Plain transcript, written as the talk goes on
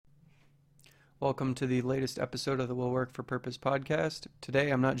Welcome to the latest episode of the Will Work for Purpose podcast.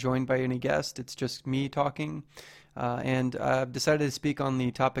 Today I'm not joined by any guest, it's just me talking, and I've decided to speak on the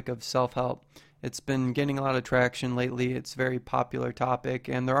topic of self-help. It's been gaining a lot of traction lately. It's a very popular topic,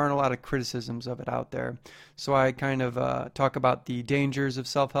 and there aren't a lot of criticisms of it out there. So I kind of talk about the dangers of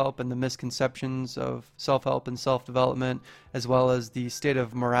self-help and the misconceptions of self-help and self-development, as well as the state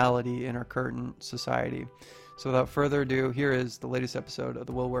of morality in our current society. So without further ado, here is the latest episode of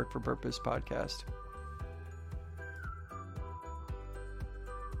the Will Work for Purpose podcast.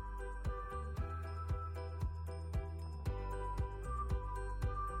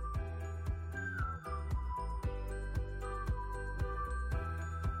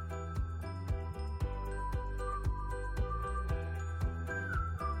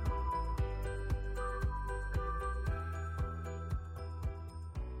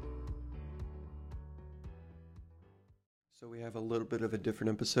 So we have a little bit of a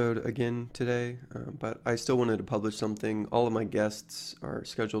different episode again today, but I still wanted to publish something. All of my guests are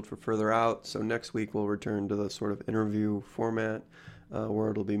scheduled for further out, so next week we'll return to the sort of interview format where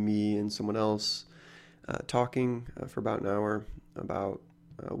it'll be me and someone else talking for about an hour about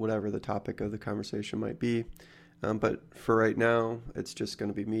whatever the topic of the conversation might be. But for right now, it's just going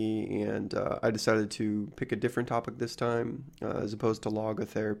to be me, and I decided to pick a different topic this time as opposed to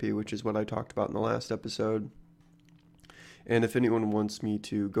logotherapy, which is what I talked about in the last episode. And if anyone wants me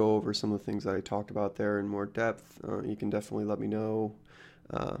to go over some of the things that I talked about there in more depth, you can definitely let me know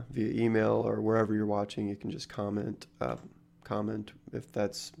via email or wherever you're watching. You can just comment if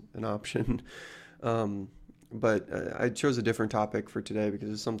that's an option. But I chose a different topic for today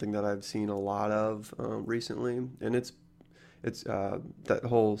because it's something that I've seen a lot of recently, and it's that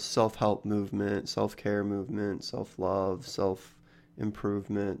whole self-help movement, self-care movement, self-love,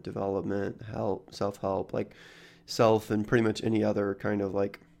 self-improvement, development, self-help, like self and pretty much any other kind of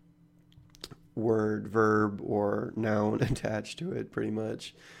like word, verb, or noun attached to it, pretty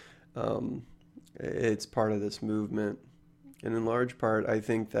much. It's part of this movement. And in large part, I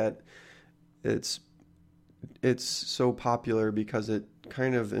think that it's so popular because it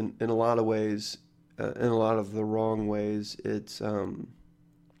kind of, in a lot of ways, in a lot of the wrong ways, it's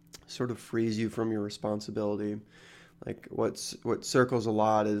sort of frees you from your responsibility. Like what circles a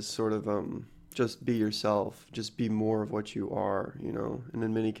lot is sort of just be yourself, just be more of what you are, and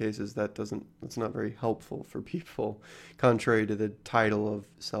in many cases that's not very helpful for people, contrary to the title of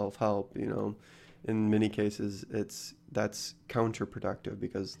self-help. In many cases that's counterproductive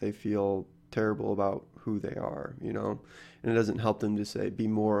because they feel terrible about who they are, and it doesn't help them to say be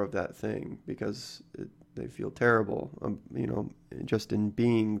more of that thing because they feel terrible, just in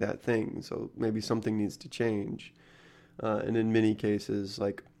being that thing. So maybe something needs to change, and in many cases,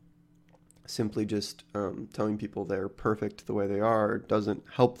 like simply just telling people they're perfect the way they are doesn't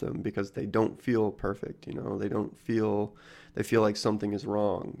help them because they don't feel perfect. They feel like something is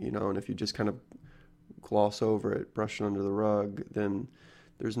wrong, and if you just kind of gloss over it, brush it under the rug, then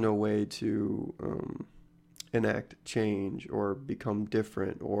there's no way to enact change or become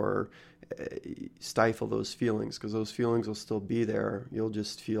different or stifle those feelings, because those feelings will still be there. You'll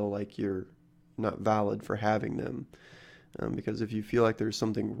just feel like you're not valid for having them. Because if you feel like there's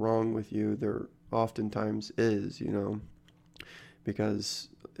something wrong with you, there oftentimes is, because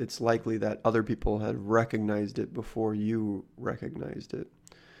it's likely that other people had recognized it before you recognized it.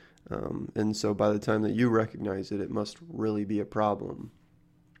 And so by the time that you recognize it, it must really be a problem.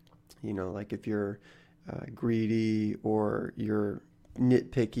 Like if you're greedy or you're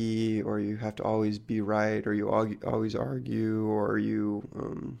nitpicky or you have to always be right or you always argue or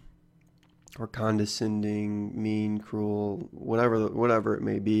you or condescending, mean, cruel, whatever it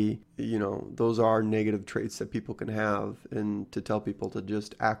may be, those are negative traits that people can have, and to tell people to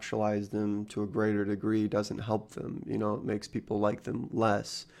just actualize them to a greater degree doesn't help them. It makes people like them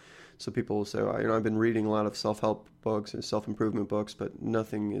less. So people will say, I've been reading a lot of self-help books and self-improvement books, but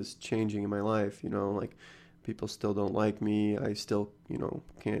nothing is changing in my life. Like people still don't like me. I still,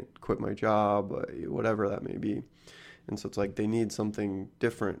 can't quit my job, whatever that may be. And so it's like they need something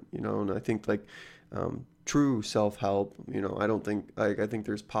different, and I think like true self-help, I don't think, I think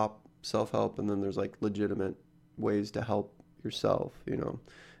there's pop self-help and then there's like legitimate ways to help yourself,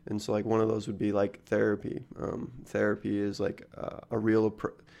 and so like one of those would be like therapy. Therapy is like a real,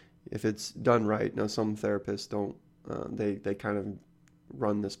 if it's done right. Now some therapists don't, they kind of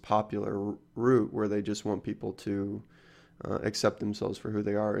run this popular route where they just want people to accept themselves for who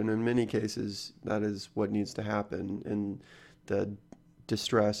they are. And in many cases, that is what needs to happen. And the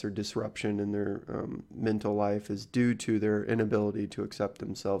distress or disruption in their mental life is due to their inability to accept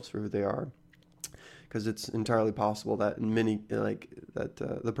themselves for who they are. because it's entirely possible that in many like that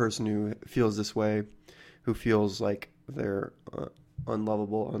the person who feels this way, who feels like they're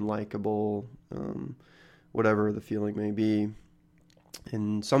unlovable, unlikable, whatever the feeling may be,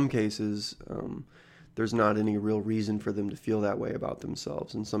 in some cases, there's not any real reason for them to feel that way about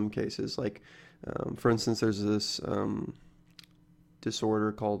themselves. In some cases, like for instance, there's this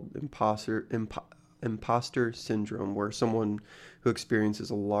disorder called imposter syndrome, where someone who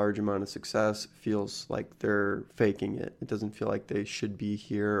experiences a large amount of success feels like they're faking it. It doesn't feel like they should be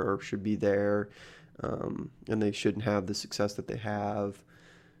here or should be there, and they shouldn't have the success that they have.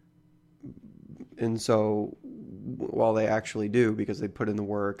 And so while they actually do, because they put in the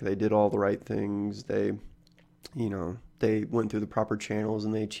work, they did all the right things, they went through the proper channels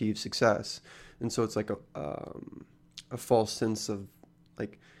and they achieved success. And so it's like a false sense of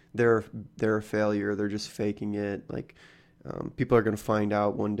like they're a failure. They're just faking it. Like people are going to find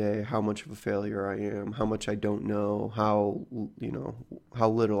out one day how much of a failure I am, how much I don't know, how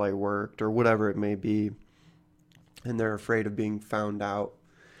little I worked, or whatever it may be. And they're afraid of being found out.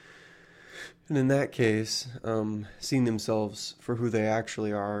 And in that case, seeing themselves for who they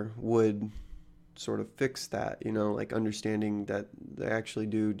actually are would sort of fix that, like understanding that they actually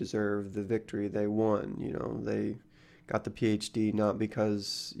do deserve the victory they won. They got the PhD not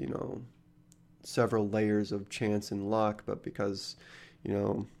because, several layers of chance and luck, but because,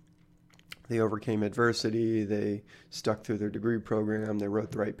 they overcame adversity, they stuck through their degree program, they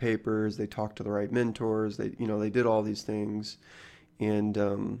wrote the right papers, they talked to the right mentors, they did all these things, and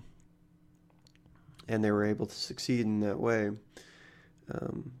they were able to succeed in that way.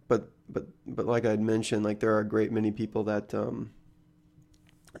 But like I'd mentioned, like there are a great many people that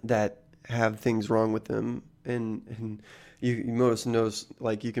have things wrong with them, and you can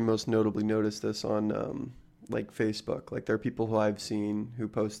most notably notice this on like Facebook. Like there are people who I've seen who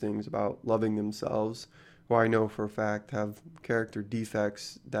post things about loving themselves, who I know for a fact have character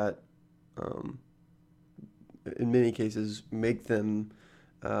defects that in many cases make them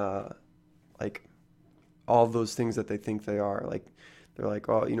like all those things that they think they are. Like they're like,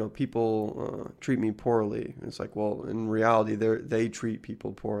 oh, people treat me poorly. And it's like, well, in reality, they treat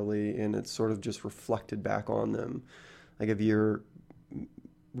people poorly, and it's sort of just reflected back on them. Like if you're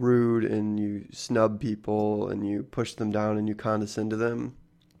rude and you snub people and you push them down and you condescend to them,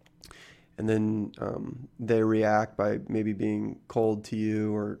 and then they react by maybe being cold to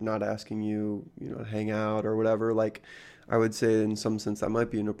you or not asking you, to hang out or whatever. Like I would say in some sense that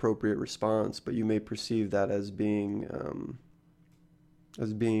might be an appropriate response, but you may perceive that as being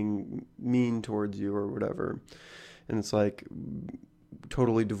mean towards you or whatever. And it's like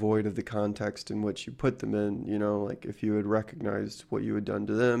totally devoid of the context in which you put them in. Like if you had recognized what you had done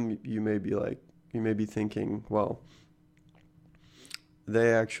to them, you may be thinking, well,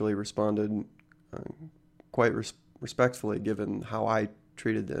 they actually responded quite respectfully given how I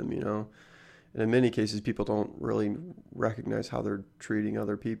treated them, And in many cases, people don't really recognize how they're treating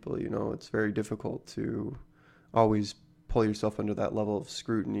other people. It's very difficult to always pull yourself under that level of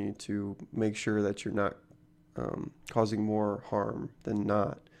scrutiny to make sure that you're not causing more harm than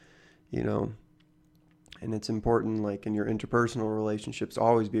not, And it's important, like in your interpersonal relationships,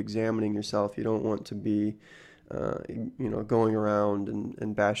 always be examining yourself. You don't want to be, going around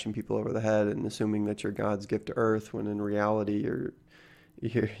and bashing people over the head and assuming that you're God's gift to earth, when in reality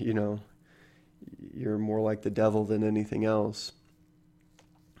you're more like the devil than anything else,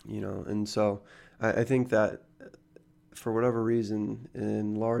 And so I think that for whatever reason,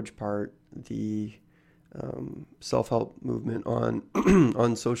 in large part, the self-help movement on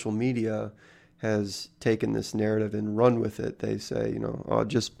on social media has taken this narrative and run with it. They say, oh,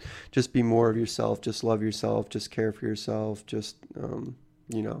 just be more of yourself, just love yourself, just care for yourself, just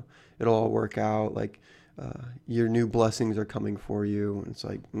it'll all work out. Like your new blessings are coming for you. And it's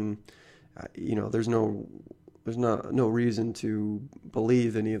like, there's no reason to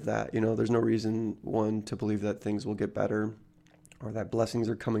believe any of that. There's no reason, one, to believe that things will get better, or that blessings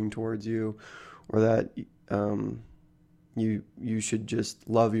are coming towards you, or that you should just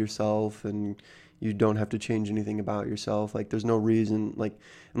love yourself and you don't have to change anything about yourself. Like there's no reason, like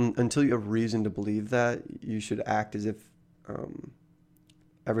until you have reason to believe that, you should act as if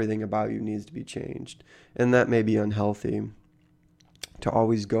everything about you needs to be changed. And that may be unhealthy, to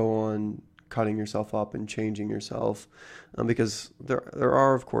always go on cutting yourself up and changing yourself, because there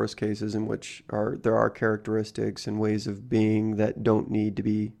are, of course, cases in which there are characteristics and ways of being that don't need to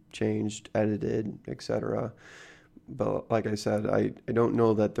be changed, edited, etc. But like I said, I don't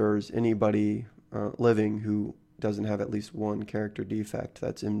know that there's anybody living who doesn't have at least one character defect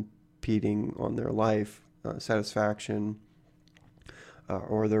that's impeding on their life, satisfaction,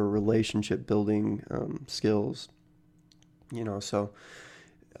 or their relationship building skills. So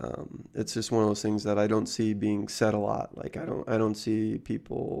it's just one of those things that I don't see being said a lot. Like I don't see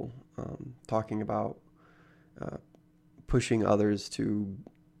people talking about pushing others to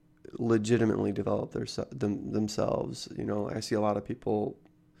legitimately develop themselves. I see a lot of people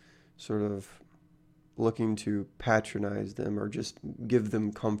sort of looking to patronize them or just give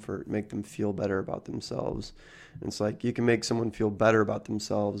them comfort, make them feel better about themselves. And it's like you can make someone feel better about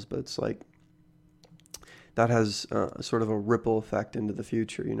themselves, but it's like that has sort of a ripple effect into the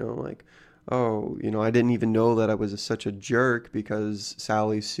future, like, oh, I didn't even know that I was such a jerk because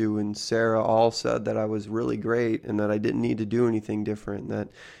Sally, Sue, and Sarah all said that I was really great and that I didn't need to do anything different, and that,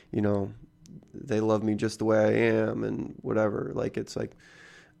 they love me just the way I am and whatever. Like, it's like,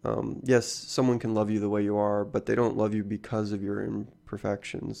 yes, someone can love you the way you are, but they don't love you because of your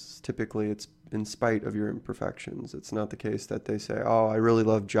imperfections. Typically, it's in spite of your imperfections. It's not the case that they say, oh, I really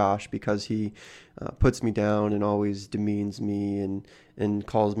love Josh because he puts me down and always demeans me and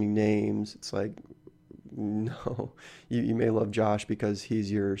calls me names. It's like, no, you may love Josh because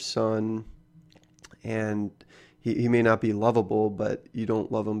he's your son, and he may not be lovable, but you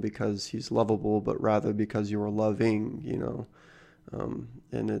don't love him because he's lovable, but rather because you're loving,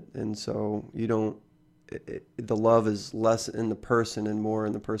 and so you don't. The love is less in the person and more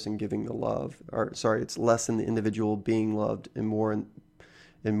in the person giving the love. Or sorry, it's less in the individual being loved and more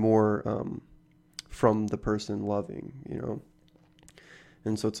from the person loving.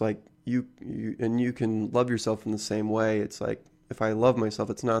 And so it's like you can love yourself in the same way. It's like, if I love myself,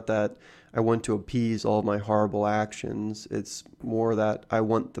 it's not that I want to appease all my horrible actions. It's more that I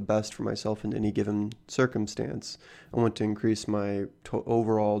want the best for myself in any given circumstance. I want to increase my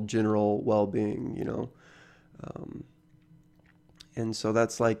overall general well-being, and so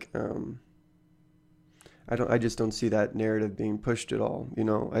that's like, I just don't see that narrative being pushed at all.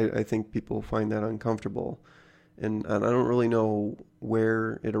 I think people find that uncomfortable, and I don't really know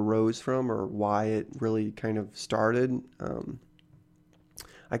where it arose from or why it really kind of started.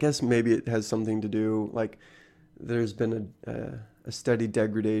 I guess maybe it has something to do, like, there's been a steady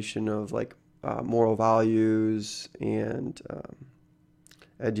degradation of like moral values and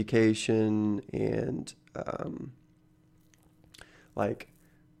education and like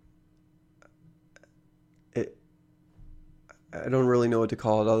it. I don't really know what to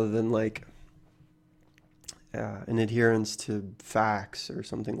call it other than like an adherence to facts or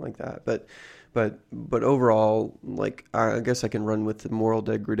something like that. But overall, like, I guess I can run with the moral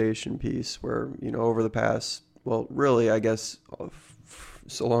degradation piece where, over the past, well, really, I guess,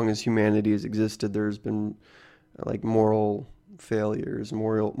 so long as humanity has existed, there's been like moral failures,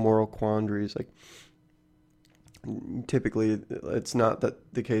 moral quandaries. Like, typically, it's not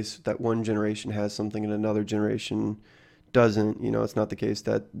that the case that one generation has something and another generation doesn't. It's not the case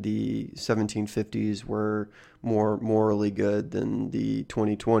that the 1750s were more morally good than the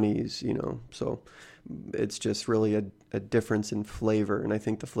 2020s, so it's just really a difference in flavor. And I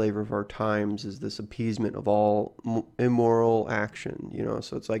think the flavor of our times is this appeasement of all immoral action,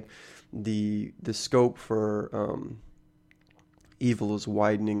 so it's like the scope for evil is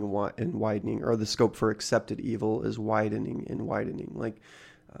widening and widening, or the scope for accepted evil is widening and widening. Like,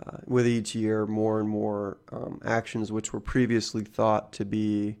 with each year, more and more actions which were previously thought to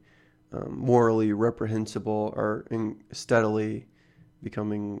be morally reprehensible are steadily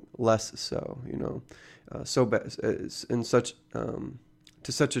becoming less so. So in such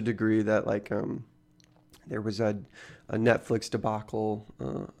to such a degree that, like, there was a Netflix debacle.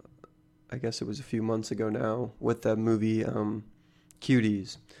 I guess it was a few months ago now, with the movie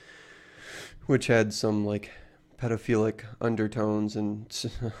Cuties, which had some like pedophilic undertones and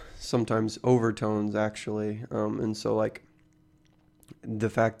sometimes overtones, actually. And so, like, the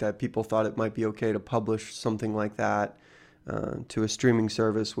fact that people thought it might be okay to publish something like that to a streaming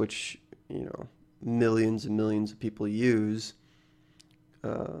service, which, millions and millions of people use,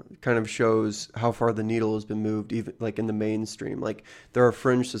 kind of shows how far the needle has been moved, even like in the mainstream. Like, there are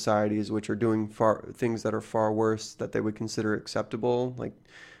fringe societies which are doing things that are far worse that they would consider acceptable. Like,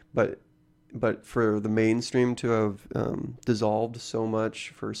 but for the mainstream to have dissolved so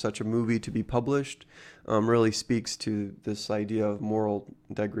much, for such a movie to be published, really speaks to this idea of moral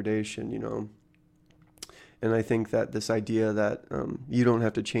degradation, And I think that this idea that you don't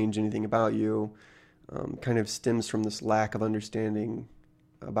have to change anything about you kind of stems from this lack of understanding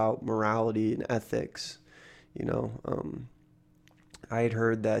about morality and ethics. I had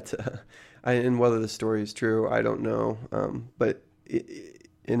heard that, and whether the story is true, I don't know, but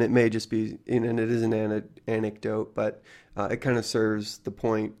and it may just be, and it is an anecdote, but it kind of serves the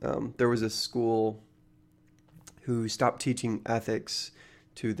point. There was a school who stopped teaching ethics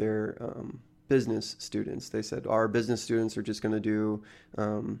to their business students. They said, our business students are just going to do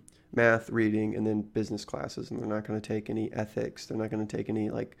math, reading, and then business classes, and they're not going to take any ethics. They're not going to take any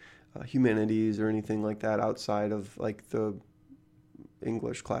like humanities or anything like that outside of like the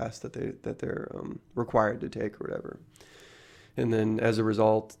English class that they're required to take or whatever. And then as a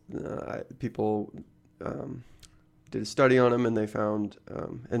result, people did a study on them, and they found,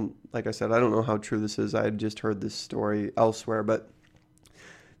 and like I said, I don't know how true this is. I had just heard this story elsewhere, but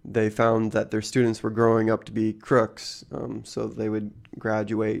they found that their students were growing up to be crooks. So they would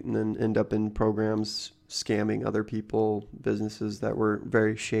graduate and then end up in programs scamming other people, businesses that were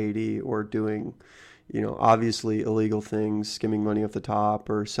very shady or doing, obviously illegal things, skimming money off the top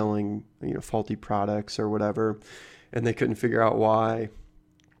or selling, faulty products or whatever. And they couldn't figure out why.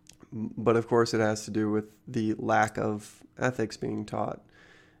 But of course, it has to do with the lack of ethics being taught.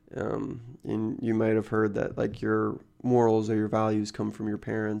 And you might have heard that like your morals or your values come from your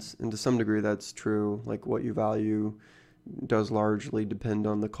parents. And to some degree, that's true. Like what you value does largely depend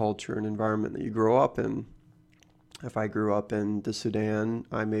on the culture and environment that you grow up in. If I grew up in the Sudan,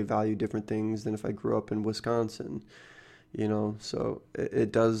 I may value different things than if I grew up in Wisconsin. So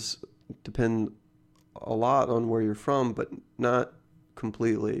it does depend a lot on where you're from, but not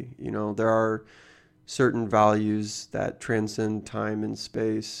completely. There are certain values that transcend time and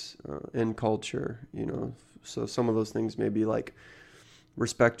space and culture, so some of those things may be like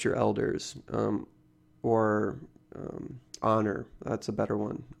respect your elders, or honor. That's a better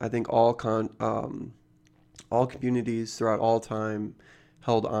one. I think all communities throughout all time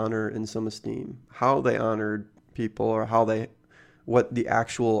held honor in some esteem. How they honored people, or what the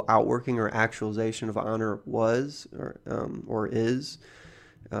actual outworking or actualization of honor was or is,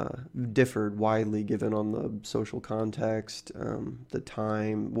 differed widely given on the social context, the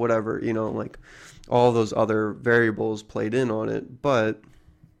time, whatever, like all those other variables played in on it. But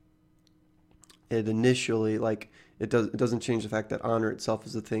it initially, like, it doesn't change the fact that honor itself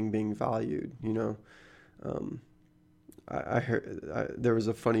is a thing being valued. I heard there was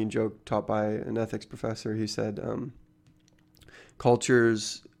a funny joke taught by an ethics professor. He said,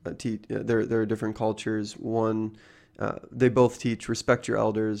 cultures there are different cultures. One, they both teach respect your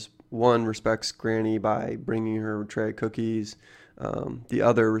elders. One respects Granny by bringing her a tray of cookies. The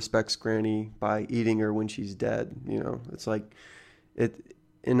other respects Granny by eating her when she's dead. It's like it.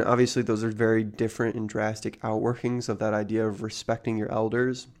 And obviously those are very different and drastic outworkings of that idea of respecting your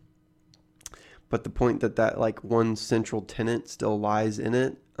elders. But the point that like one central tenet still lies in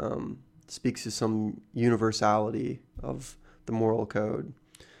it speaks to some universality of the moral code.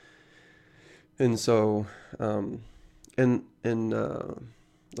 And so,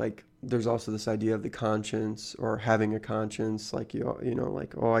 like there's also this idea of the conscience, or having a conscience, like,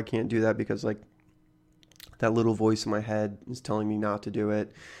 like, oh, I can't do that because like that little voice in my head is telling me not to do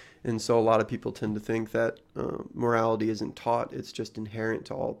it. And so a lot of people tend to think that morality isn't taught, it's just inherent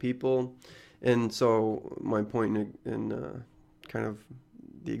to all people. And so my point in kind of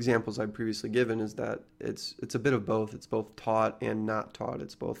the examples I've previously given is that it's a bit of both. It's both taught and not taught.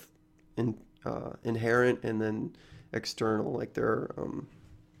 It's both inherent and then external. Like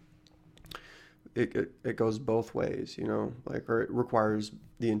it goes both ways, like, or it requires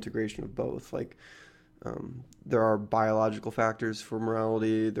the integration of both. Like there are biological factors for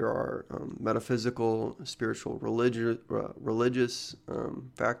morality. There are metaphysical, spiritual, religious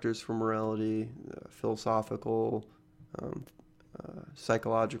factors for morality, philosophical,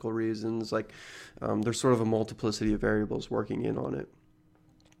 psychological reasons. Like there's sort of a multiplicity of variables working in on it.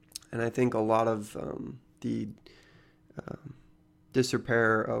 And I think a lot of the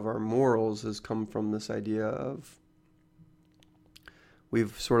disrepair of our morals has come from this idea of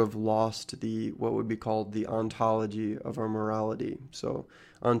we've sort of lost what would be called the ontology of our morality. So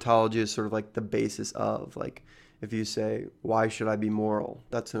ontology is sort of like the basis of, like, if you say, why should I be moral?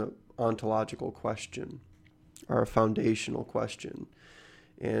 That's an ontological question, or a foundational question.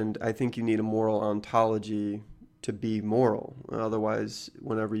 And I think you need a moral ontology to be moral. Otherwise,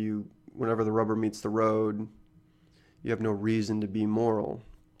 whenever the rubber meets the road, you have no reason to be moral.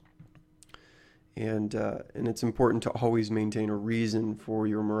 And it's important to always maintain a reason for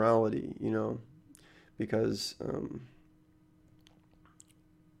your morality, because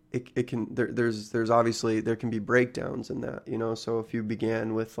it can there's obviously there can be breakdowns in that, So if you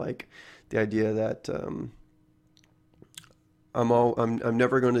began with like the idea that I'm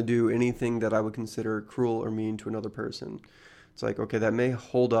never going to do anything that I would consider cruel or mean to another person. It's like, okay, that may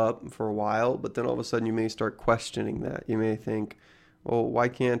hold up for a while, but then all of a sudden you may start questioning that. You may think, well, why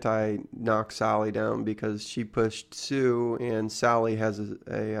can't I knock Sally down because she pushed Sue and Sally has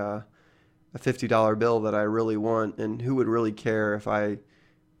a $50 bill that I really want, and who would really care if I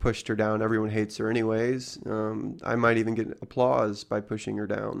pushed her down? Everyone hates her anyways. I might even get applause by pushing her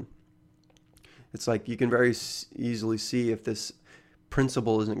down. It's like you can very easily see if this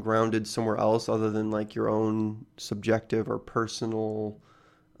principle isn't grounded somewhere else other than like your own subjective or personal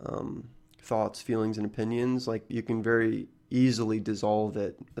thoughts, feelings, and opinions. Like you can very easily dissolve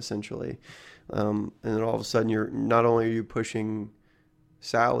it, essentially. And then all of a sudden, you're not only are you pushing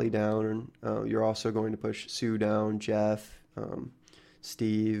Sally down, you're also going to push Sue down, Jeff,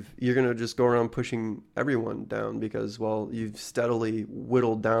 Steve. You're going to just go around pushing everyone down because, well, you've steadily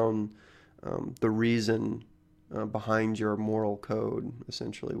whittled down the reason behind your moral code,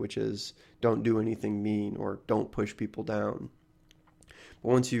 essentially, which is don't do anything mean or don't push people down. But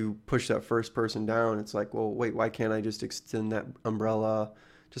once you push that first person down, it's like, well, wait, why can't I just extend that umbrella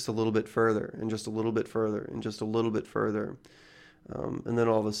just a little bit further and just a little bit further and just a little bit further? And then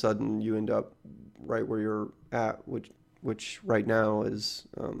all of a sudden you end up right where you're at, which right now is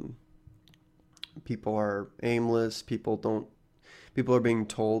people are aimless. People are being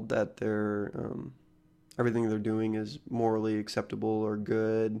told that they're everything they're doing is morally acceptable or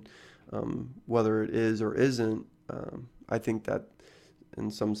good, whether it is or isn't. I think that in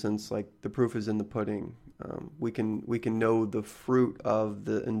some sense, like the proof is in the pudding. We can know the fruit of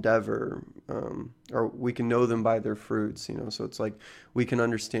the endeavor, or we can know them by their fruits. So it's like we can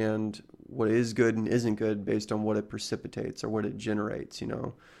understand what is good and isn't good based on what it precipitates or what it generates.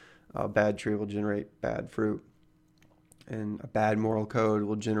 A bad tree will generate bad fruit, and a bad moral code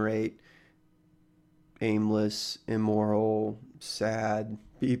will generate aimless, immoral, sad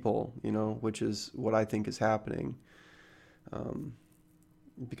people. Which is what I think is happening.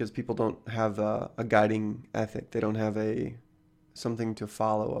 Because people don't have a guiding ethic. They don't have something to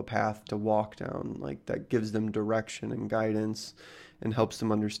follow, a path to walk down, like that gives them direction and guidance and helps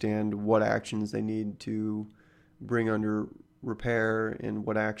them understand what actions they need to bring under repair and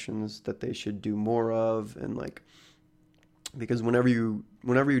what actions that they should do more of. And like, because whenever you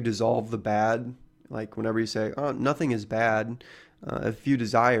dissolve the bad, like whenever you say, oh, nothing is bad, if you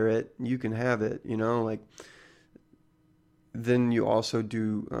desire it, you can have it, like, then you also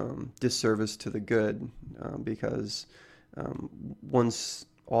do disservice to the good, because once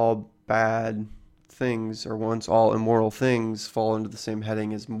all bad things or once all immoral things fall into the same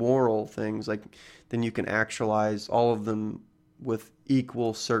heading as moral things, like then you can actualize all of them with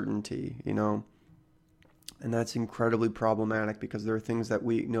equal certainty, and that's incredibly problematic because there are things that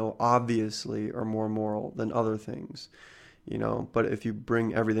we know obviously are more moral than other things, but if you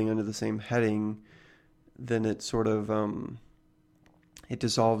bring everything under the same heading, then it sort of it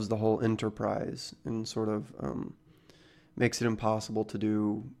dissolves the whole enterprise and sort of makes it impossible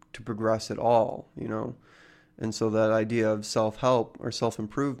to progress at all, And so that idea of self-help or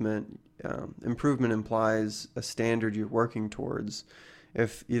self-improvement, improvement implies a standard you're working towards.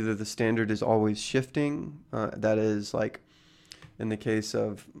 If either the standard is always shifting, that is like in the case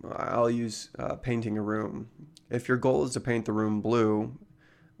of, I'll use painting a room. If your goal is to paint the room blue,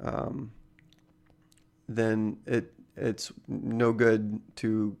 then it's no good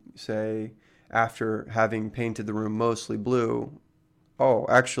to say, after having painted the room mostly blue, oh,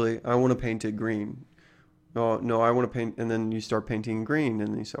 actually, I want to paint it green. No, I want to paint, and then you start painting green,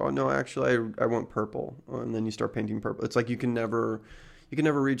 and then you say, oh, no, actually, I want purple, and then you start painting purple. It's like you can never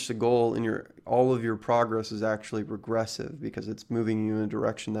reach the goal, and all of your progress is actually regressive because it's moving you in a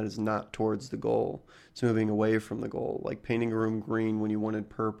direction that is not towards the goal. It's moving away from the goal. Like painting a room green when you wanted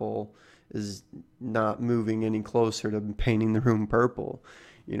purple is not moving any closer to painting the room purple.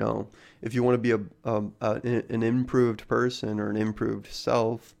 If you want to be an improved person or an improved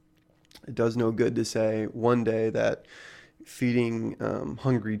self, it does no good to say one day that feeding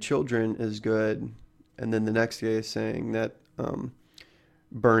hungry children is good, and then the next day saying that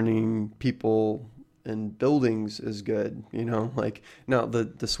burning people and buildings is good. Like, now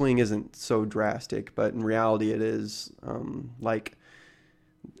the swing isn't so drastic, but in reality it is. Like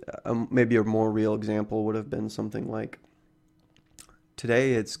maybe a more real example would have been something like,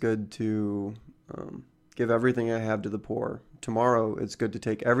 today it's good to give everything I have to the poor. Tomorrow it's good to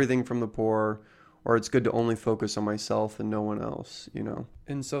take everything from the poor, or it's good to only focus on myself and no one else,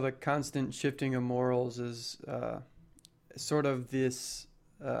 And so the constant shifting of morals is sort of this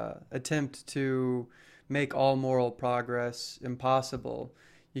attempt to make all moral progress impossible.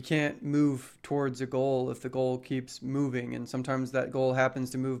 You can't move towards a goal if the goal keeps moving, and sometimes that goal happens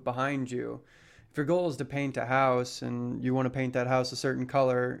to move behind you. If your goal is to paint a house and you want to paint that house a certain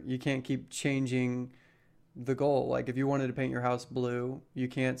color, you can't keep changing the goal. Like if you wanted to paint your house blue, you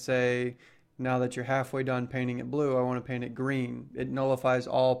can't say, now that you're halfway done painting it blue, I want to paint it green. It nullifies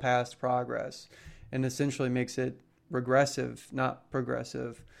all past progress and essentially makes it regressive, not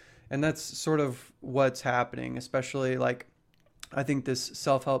progressive. And that's sort of what's happening, especially like I think this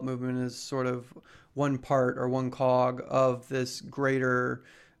self-help movement is sort of one part or one cog of this greater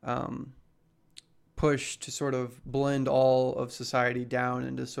um, push to sort of blend all of society down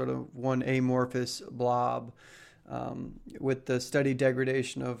into sort of one amorphous blob. With the steady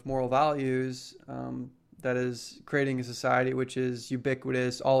degradation of moral values, that is creating a society which is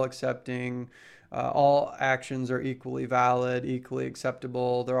ubiquitous, all accepting. All actions are equally valid, equally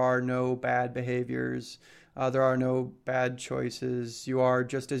acceptable. There are no bad behaviors. There are no bad choices. You are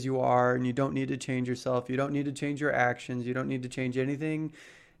just as you are, and you don't need to change yourself. You don't need to change your actions. You don't need to change anything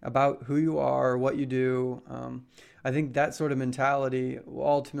about who you are, what you do. I think that sort of mentality will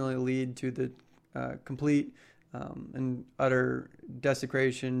ultimately lead to the complete and utter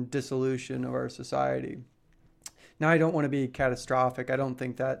desecration, dissolution of our society. Now, I don't want to be catastrophic. I don't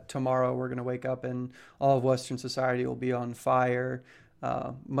think that tomorrow we're going to wake up and all of Western society will be on fire,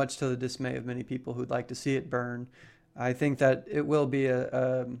 much to the dismay of many people who'd like to see it burn. I think that it will be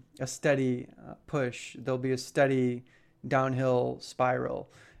a steady push. There'll be a steady downhill spiral.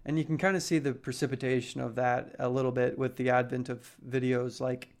 And you can kind of see the precipitation of that a little bit with the advent of videos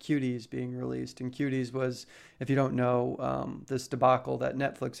like Cuties being released. And Cuties was, if you don't know, this debacle that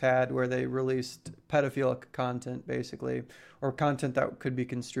Netflix had where they released pedophilic content, basically, or content that could be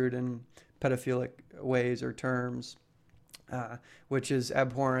construed in pedophilic ways or terms, which is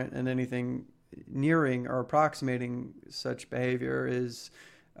abhorrent, and anything nearing or approximating such behavior is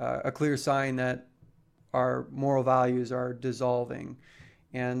a clear sign that our moral values are dissolving.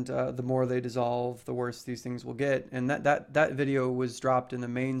 And the more they dissolve, the worse these things will get. And that video was dropped in the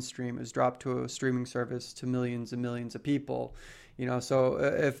mainstream. It was dropped to a streaming service to millions and millions of people. So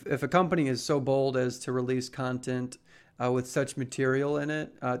if a company is so bold as to release content with such material in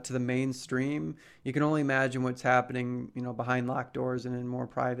it to the mainstream, you can only imagine what's happening, behind locked doors and in more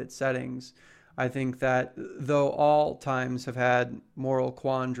private settings. I think that though all times have had moral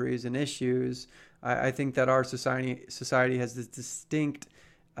quandaries and issues, I think that our society has this distinct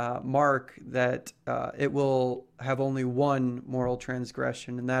mark that it will have only one moral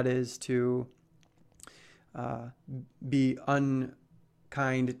transgression, and that is to be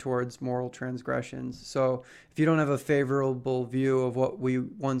unkind towards moral transgressions. So if you don't have a favorable view of what we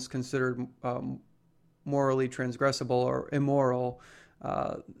once considered morally transgressible or immoral,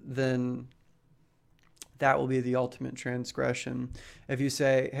 then that will be the ultimate transgression. If you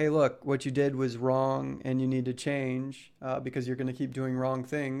say, hey, look, what you did was wrong and you need to change because you're going to keep doing wrong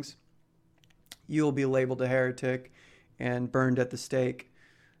things, you'll be labeled a heretic and burned at the stake.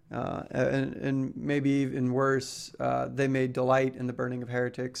 And maybe even worse, they may delight in the burning of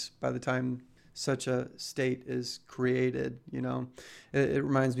heretics by the time such a state is created. It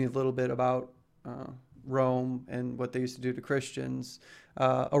reminds me a little bit about Rome and what they used to do to Christians.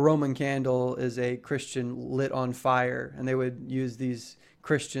 A Roman candle is a Christian lit on fire, and they would use these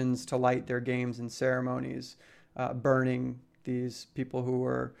Christians to light their games and ceremonies, burning these people who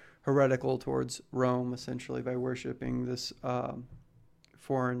were heretical towards Rome, essentially, by worshiping this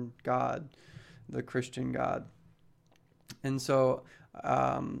foreign god, the Christian god. And so,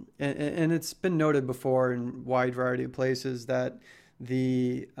 and it's been noted before in a wide variety of places that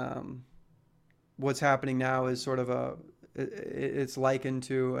the what's happening now is sort of it's likened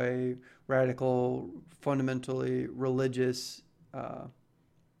to a radical, fundamentally religious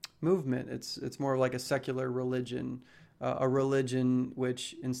movement. It's more like a secular religion, a religion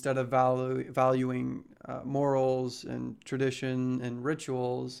which, instead of valuing morals and tradition and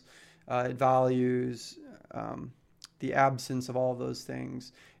rituals, it values the absence of all those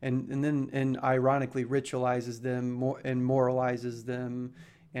things, and then ironically ritualizes them and moralizes them,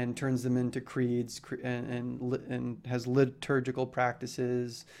 and turns them into creeds and has liturgical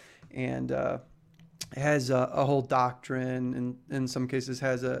practices, and has a whole doctrine, and in some cases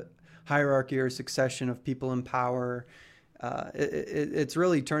has a hierarchy or succession of people in power. It's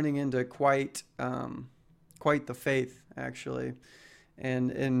really turning into quite the faith, actually.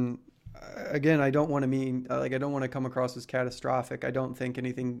 And again, I don't want to come across as catastrophic. I don't think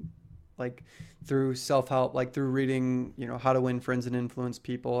anything like through self-help, like through reading, How to Win Friends and Influence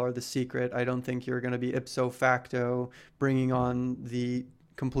People or The Secret, I don't think you're going to be ipso facto bringing on the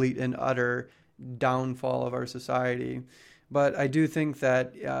complete and utter downfall of our society. But I do think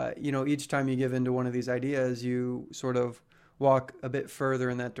that, each time you give into one of these ideas, you sort of walk a bit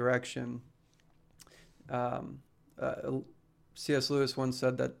further in that direction. C.S. Lewis once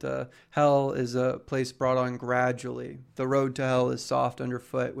said that hell is a place brought on gradually. The road to hell is soft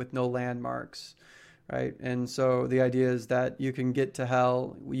underfoot with no landmarks, right? And so the idea is that you can get to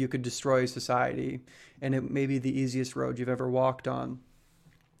hell, you could destroy society, and it may be the easiest road you've ever walked on.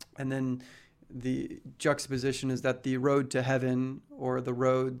 And then the juxtaposition is that the road to heaven, or the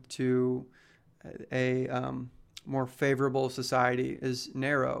road to a more favorable society, is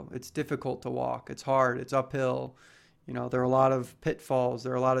narrow. It's difficult to walk. It's hard. It's uphill. There are a lot of pitfalls.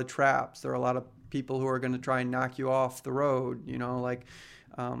 There are a lot of traps. There are a lot of people who are going to try and knock you off the road.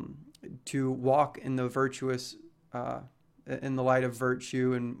 To walk in the virtuous, in the light of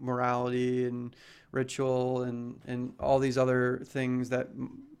virtue and morality and ritual and all these other things that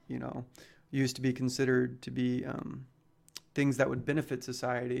used to be considered to be things that would benefit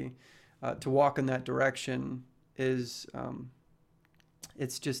society. To walk in that direction is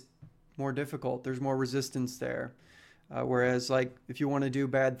it's just more difficult. There's more resistance there. Whereas, like, if you want to do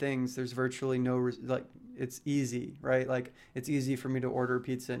bad things, there's virtually no it's easy, right? Like, it's easy for me to order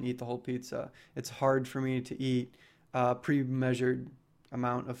pizza and eat the whole pizza. It's hard for me to eat a pre-measured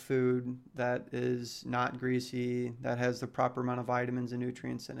amount of food that is not greasy, that has the proper amount of vitamins and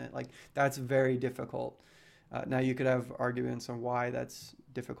nutrients in it. Like, that's very difficult. Now, you could have arguments on why that's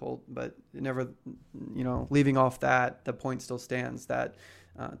difficult, but leaving off that, the point still stands that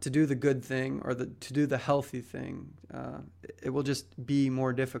to do the good thing, or to do the healthy thing, it will just be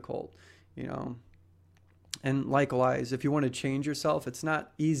more difficult, And likewise, if you want to change yourself, it's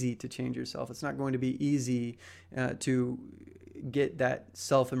not easy to change yourself. It's not going to be easy to get that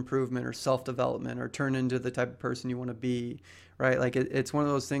self-improvement or self-development or turn into the type of person you want to be, right? Like, it's one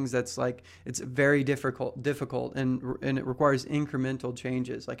of those things that's like, it's very difficult and it requires incremental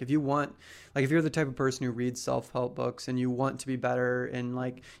changes. Like, if you're the type of person who reads self-help books and you want to be better, and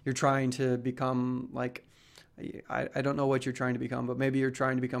like, you're trying to become, like, I don't know what you're trying to become, but maybe you're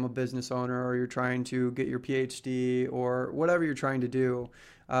trying to become a business owner, or you're trying to get your PhD, or whatever you're trying to do.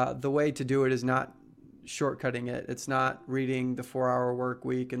 The way to do it is not shortcutting it. It's not reading the 4-hour work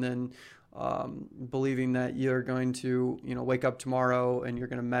week and then believing that you're going to, wake up tomorrow and you're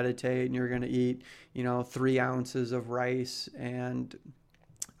going to meditate and you're going to eat, 3 ounces of rice and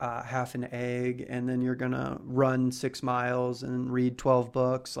half an egg, and then you're going to run 6 miles and read 12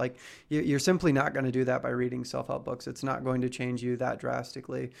 books. Like, you're simply not going to do that by reading self-help books. It's not going to change you that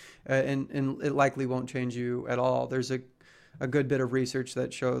drastically, and it likely won't change you at all. There's a good bit of research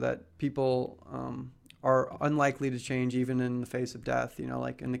that show that people are unlikely to change even in the face of death.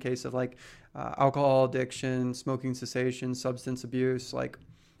 Like in the case of alcohol addiction, smoking cessation, substance abuse, like,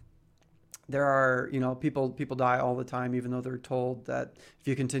 there are, people die all the time, even though they're told that if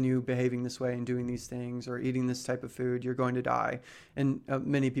you continue behaving this way and doing these things or eating this type of food, you're going to die. And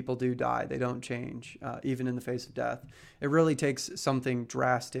many people do die. They don't change, even in the face of death. It really takes something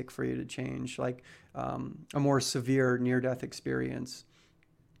drastic for you to change, like a more severe near-death experience.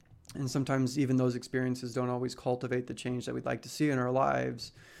 And sometimes even those experiences don't always cultivate the change that we'd like to see in our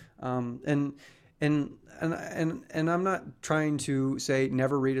lives. And I'm not trying to say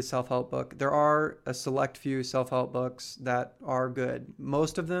never read a self-help book. There are a select few self-help books that are good.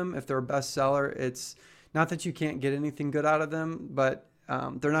 Most of them, if they're a bestseller, it's not that you can't get anything good out of them, but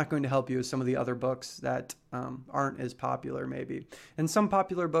they're not going to help you as some of the other books that aren't as popular, maybe. And some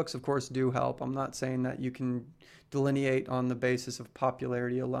popular books, of course, do help. I'm not saying that you can delineate on the basis of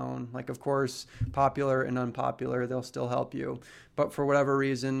popularity alone. Like, of course, popular and unpopular, they'll still help you. But for whatever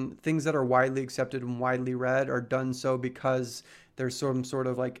reason, things that are widely accepted and widely read are done so because there's some sort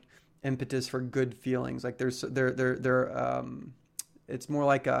of like impetus for good feelings. Like, it's more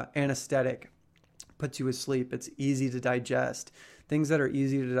like a anesthetic, puts you asleep. It's easy to digest. Things that are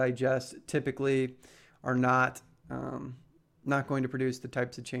easy to digest typically are not going to produce the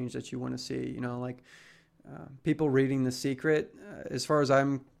types of change that you want to see. People reading The Secret, as far as I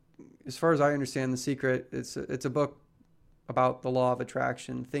understand The Secret, it's a book about the law of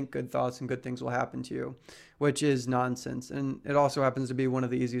attraction. Think good thoughts and good things will happen to you, which is nonsense. And it also happens to be one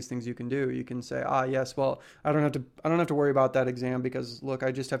of the easiest things you can do. You can say, yes, well, I don't have to worry about that exam because, look,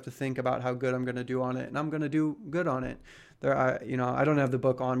 I just have to think about how good I'm going to do on it, and I'm going to do good on it. I don't have the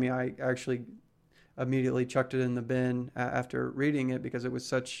book on me. I actually immediately chucked it in the bin after reading it because it was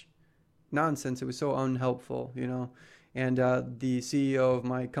such nonsense. It was so unhelpful, And the CEO of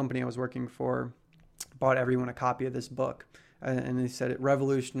my company I was working for bought everyone a copy of this book, and he said it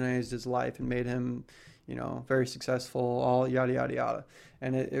revolutionized his life and made him, very successful, all yada yada yada.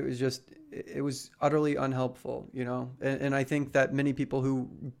 And it was utterly unhelpful, And I think that many people who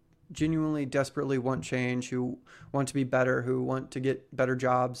genuinely, desperately want change, who want to be better, who want to get better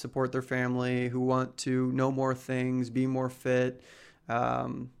jobs, support their family, who want to know more things, be more fit,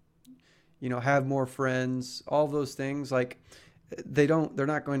 um, have more friends, all those things. Like, they're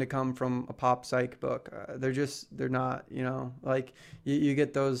not going to come from a pop psych book. They're not, like you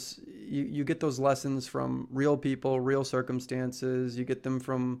get you get those lessons from real people, real circumstances. You get them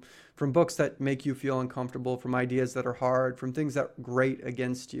from books that make you feel uncomfortable, from ideas that are hard, from things that grate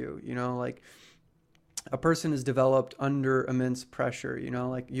against you, like a person is developed under immense pressure,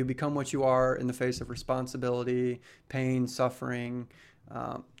 like you become what you are in the face of responsibility, pain, suffering,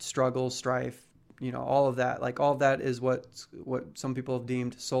 struggle, strife, all of that. Like, all of that is what some people have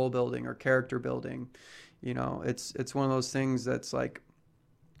deemed soul building or character building. It's one of those things that's like,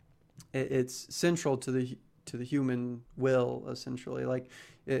 it's central to the human will, essentially. Like,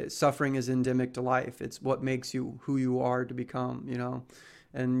 suffering is endemic to life. It's what makes you who you are to become,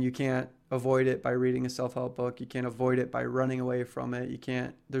 and you can't avoid it by reading a self-help book. You can't avoid it by running away from it.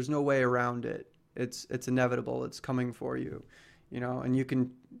 There's no way around it. It's inevitable. It's coming for you, and you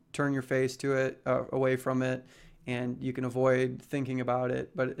can turn your face to it, away from it, and you can avoid thinking about it,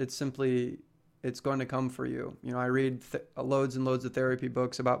 but it's going to come for you. I read loads and loads of therapy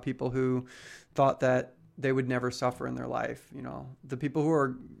books about people who thought that they would never suffer in their life. The people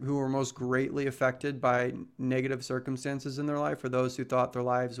who are most greatly affected by negative circumstances in their life are those who thought their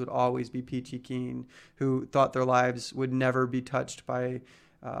lives would always be peachy keen, who thought their lives would never be touched by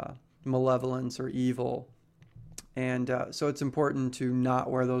malevolence or evil. And so it's important to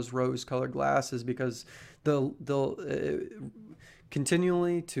not wear those rose-colored glasses, because they'll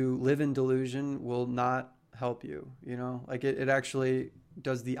continually to live in delusion will not help you. Like, it actually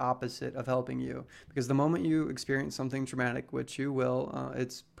does the opposite of helping you, because the moment you experience something traumatic, which you will,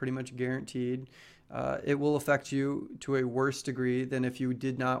 it's pretty much guaranteed, it will affect you to a worse degree than if you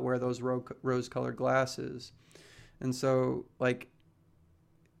did not wear those rose-colored glasses. And so, like,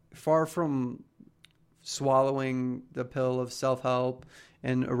 far from swallowing the pill of self-help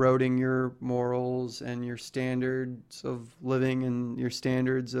and eroding your morals and your standards of living and your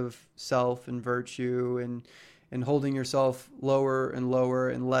standards of self and virtue, and holding yourself lower and lower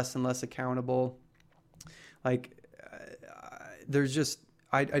and less accountable. Like, there's just,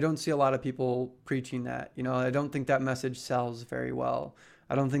 I don't see a lot of people preaching that. I don't think that message sells very well.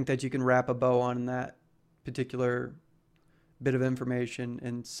 I don't think that you can wrap a bow on that particular bit of information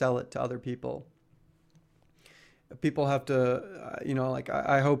and sell it to other people. People have to, like,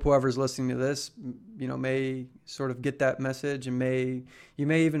 I hope whoever's listening to this, may sort of get that message, and you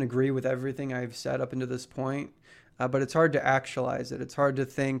may even agree with everything I've said up until this point, but it's hard to actualize it. It's hard to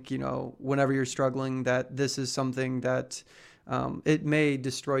think, whenever you're struggling, that this is something that it may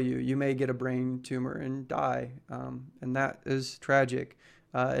destroy you. You may get a brain tumor and die, and that is tragic.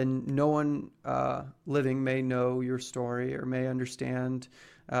 And no one living may know your story or may understand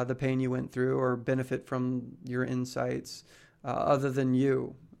the pain you went through or benefit from your insights other than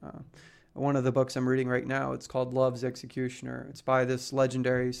you. One of the books I'm reading right now, it's called Love's Executioner. It's by this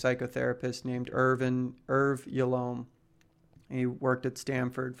legendary psychotherapist named Irv Yalom. He worked at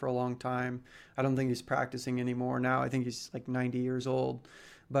Stanford for a long time. I don't think he's practicing anymore now. I think he's like 90 years old.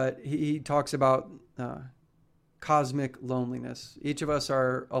 But he talks about cosmic loneliness. Each of us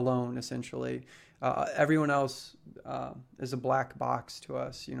are alone, essentially. Everyone else is a black box to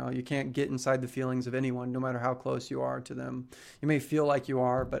us. You can't get inside the feelings of anyone, no matter how close you are to them. You may feel like you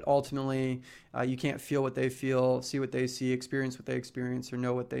are, but ultimately you can't feel what they feel, see what they see, experience what they experience, or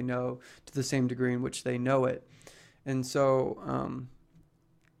know what they know to the same degree in which they know it. And so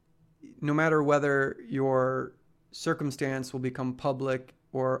no matter whether your circumstance will become public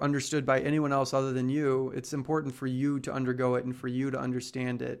or understood by anyone else other than you, it's important for you to undergo it and for you to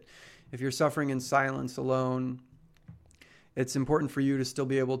understand it. If you're suffering in silence alone, it's important for you to still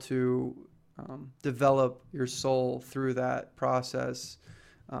be able to develop your soul through that process,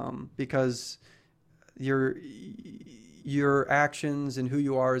 because your actions and who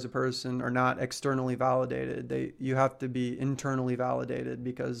you are as a person are not externally validated. You have to be internally validated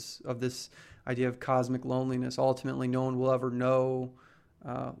because of this idea of cosmic loneliness. Ultimately, no one will ever know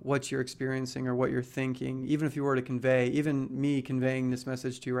what you're experiencing or what you're thinking. Even if you were to convey, even me conveying this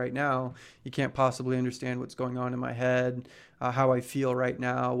message to you right now, you can't possibly understand what's going on in my head, how I feel right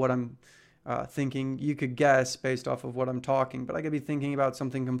now, what I'm thinking. You could guess based off of what I'm talking, but I could be thinking about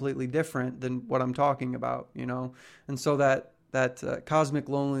something completely different than what I'm talking about, And so that cosmic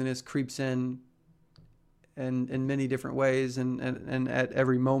loneliness creeps in many different ways and at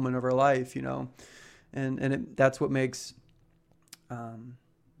every moment of our life, that's what makes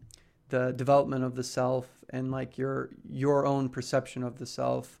the development of the self and like your own perception of the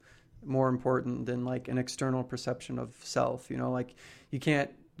self more important than like an external perception of self. Like you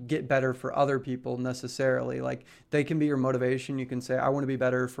can't get better for other people necessarily. Like they can be your motivation. You can say, I want to be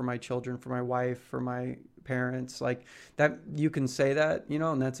better for my children, for my wife, for my parents, like that. You can say that,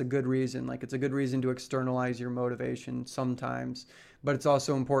 and that's a good reason. Like it's a good reason to externalize your motivation sometimes, but it's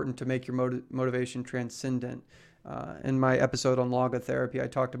also important to make your motivation transcendent. In my episode on logotherapy, I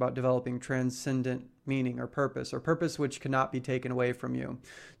talked about developing transcendent meaning or purpose which cannot be taken away from you.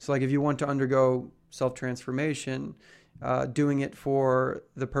 So like if you want to undergo self-transformation, doing it for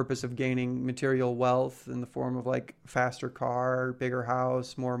the purpose of gaining material wealth in the form of like faster car, bigger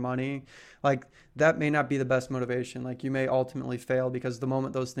house, more money, like that may not be the best motivation. Like you may ultimately fail because the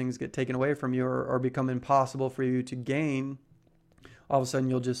moment those things get taken away from you or become impossible for you to gain, all of a sudden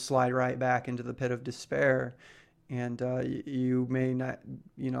you'll just slide right back into the pit of despair. And you may not,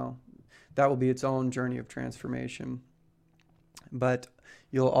 that will be its own journey of transformation. But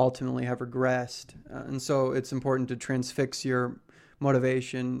you'll ultimately have regressed. And so it's important to transfix your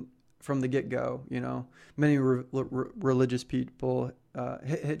motivation from the get-go. Many religious people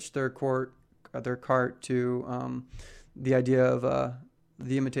hitch their cart to the idea of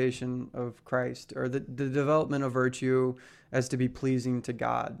the imitation of Christ, or the development of virtue as to be pleasing to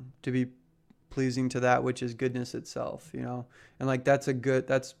God, to be pleasing to that which is goodness itself, and like that's a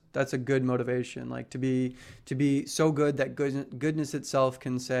good motivation, like to be so good that goodness itself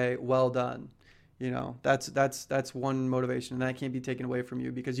can say well done. That's one motivation, and that can't be taken away from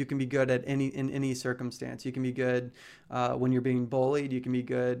you, because you can be good in any circumstance. You can be good when you're being bullied. You can be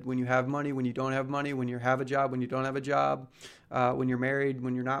good when you have money, when you don't have money, when you have a job, when you don't have a job, when you're married,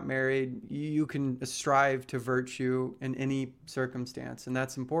 when you're not married. You can strive to virtue in any circumstance, and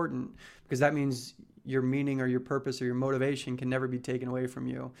that's important, because that means your meaning or your purpose or your motivation can never be taken away from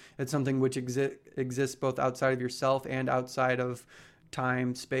you. It's something which exists both outside of yourself and outside of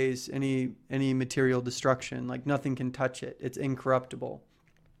time, space, any material destruction. Like nothing can touch it. It's incorruptible.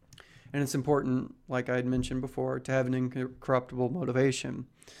 And it's important, like I had mentioned before, to have an incorruptible motivation.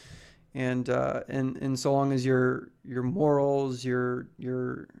 And so long as your morals,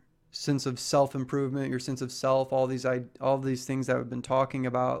 your sense of self-improvement, your sense of self, all these things that I've been talking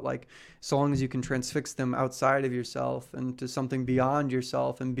about, like so long as you can transfix them outside of yourself and to something beyond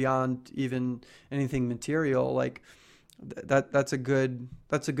yourself and beyond even anything material, like that's a good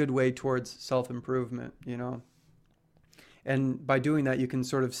way towards self-improvement, And by doing that, you can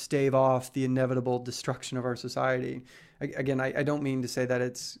sort of stave off the inevitable destruction of our society. Again, I don't mean to say that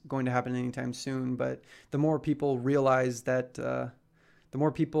it's going to happen anytime soon, but the more people realize that, the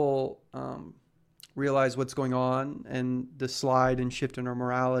more people realize what's going on, and the slide and shift in our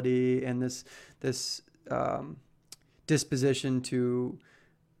morality, and this disposition to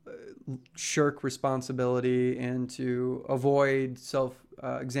shirk responsibility and to avoid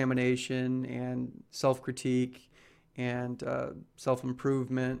self-examination and self-critique and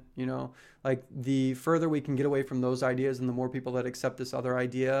self-improvement, like the further we can get away from those ideas, and the more people that accept this other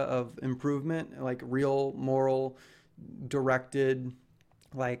idea of improvement, like real moral directed,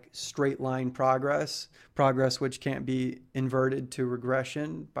 like straight line progress which can't be inverted to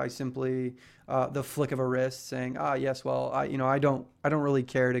regression by simply the flick of a wrist saying, yes, well, I don't really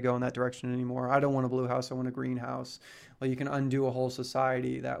care to go in that direction anymore. I don't want a blue house, I want a green house. Well, you can undo a whole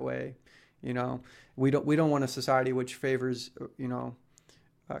society that way. We don't want a society which favors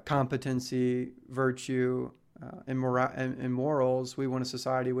competency, virtue, and morals. We want a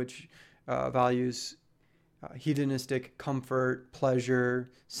society which values hedonistic comfort, pleasure,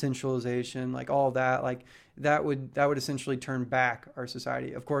 sensualization, like all that. Like that would essentially turn back our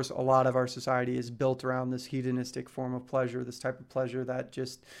society. Of course, a lot of our society is built around this hedonistic form of pleasure, this type of pleasure that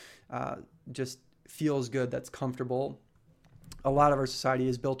just feels good, that's comfortable. A lot of our society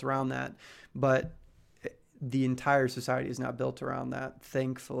is built around that, but the entire society is not built around that,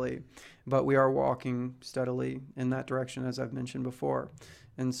 thankfully. But we are walking steadily in that direction, as I've mentioned before.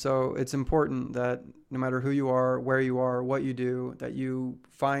 And so it's important that no matter who you are, where you are, what you do, that you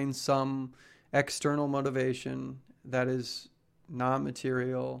find some external motivation that is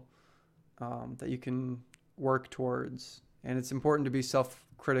non-material, that you can work towards. And it's important to be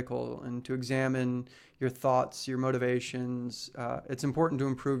self-critical and to examine your thoughts, your motivations. It's important to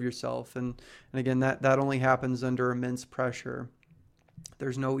improve yourself. And again, that only happens under immense pressure.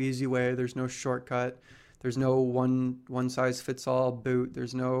 There's no easy way. There's no shortcut. There's no one-size-fits-all boot.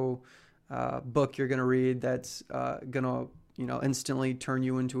 There's no book you're going to read that's going to instantly turn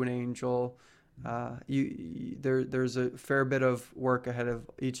you into an angel. There's a fair bit of work ahead of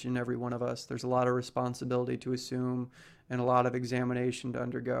each and every one of us. There's a lot of responsibility to assume and a lot of examination to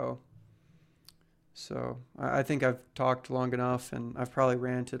undergo. So I think I've talked long enough, and I've probably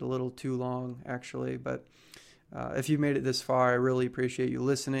ranted a little too long, actually. But if you made it this far, I really appreciate you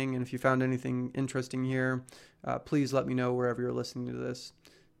listening. And if you found anything interesting here, please let me know wherever you're listening to this.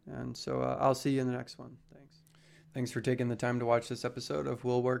 And so I'll see you in the next one. Thanks. Thanks for taking the time to watch this episode of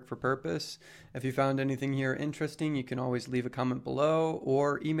Will Work for Purpose. If you found anything here interesting, you can always leave a comment below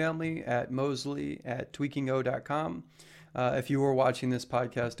or email me at mosley@tweakingo.com. If you were watching this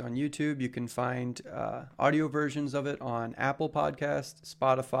podcast on YouTube, you can find audio versions of it on Apple Podcasts,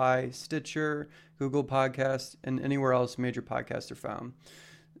 Spotify, Stitcher, Google Podcasts, and anywhere else major podcasts are found.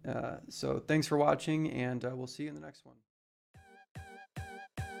 So thanks for watching, and we'll see you in the next one.